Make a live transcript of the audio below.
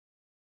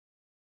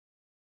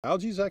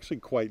Algae is actually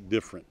quite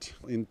different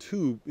in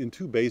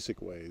two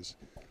basic ways.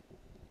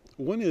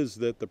 One is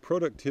that the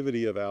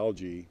productivity of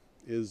algae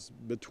is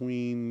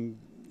between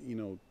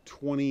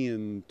 20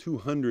 and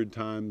 200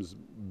 times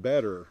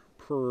better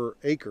per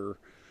acre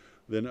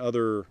than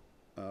other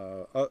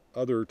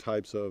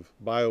types of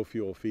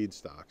biofuel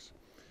feedstocks.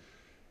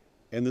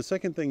 And the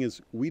second thing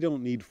is we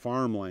don't need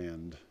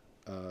farmland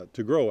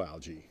to grow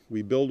algae.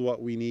 We build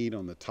what we need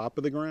on the top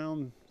of the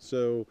ground,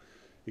 so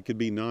it could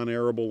be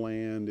non-arable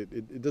land.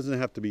 It doesn't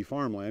have to be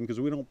farmland because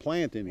we don't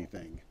plant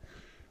anything.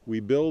 We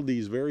build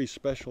these very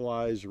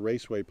specialized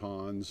raceway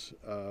ponds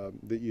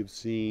that you've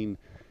seen,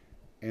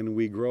 and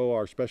we grow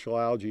our special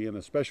algae in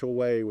a special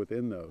way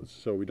within those.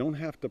 So we don't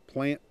have to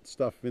plant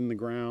stuff in the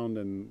ground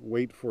and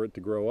wait for it to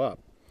grow up.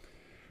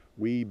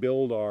 We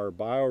build our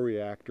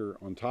bioreactor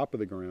on top of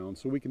the ground,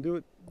 so we can do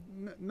it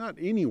not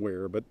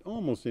anywhere, but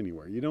almost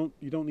anywhere. You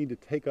don't need to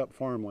take up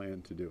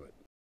farmland to do it.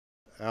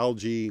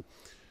 Algae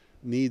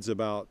needs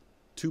about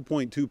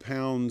 2.2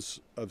 pounds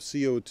of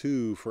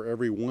CO2 for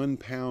every 1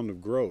 pound of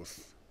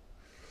growth.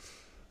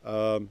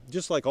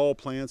 Just like all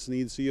plants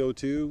need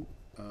CO2,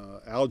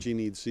 algae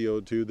needs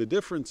CO2. The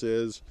difference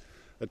is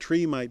a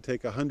tree might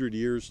take 100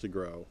 years to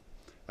grow.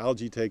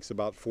 Algae takes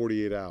about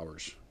 48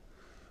 hours.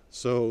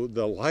 So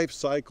the life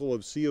cycle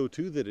of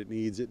CO2 that it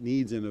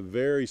needs in a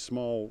very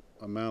small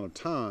amount of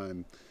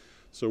time.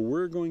 So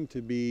we're going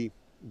to be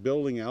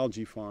building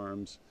algae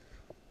farms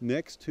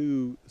next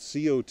to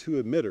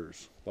CO2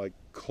 emitters like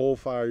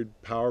coal-fired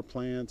power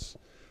plants,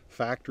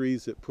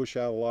 factories that push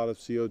out a lot of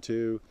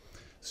CO2.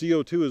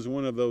 CO2 is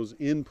one of those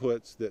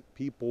inputs that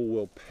people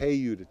will pay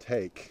you to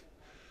take.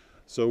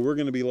 So we're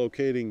going to be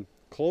locating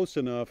close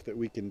enough that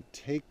we can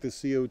take the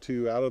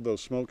CO2 out of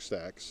those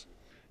smokestacks.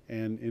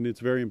 And it's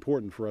very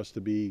important for us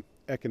to be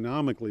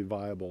economically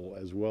viable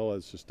as well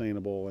as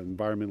sustainable and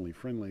environmentally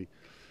friendly.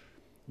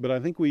 But I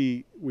think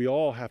we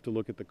all have to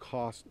look at the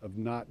cost of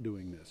not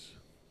doing this.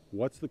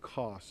 What's the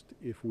cost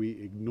if we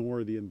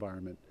ignore the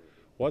environment?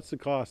 What's the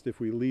cost if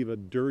we leave a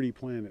dirty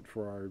planet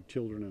for our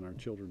children and our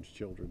children's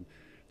children?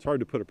 It's hard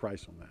to put a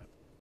price on that.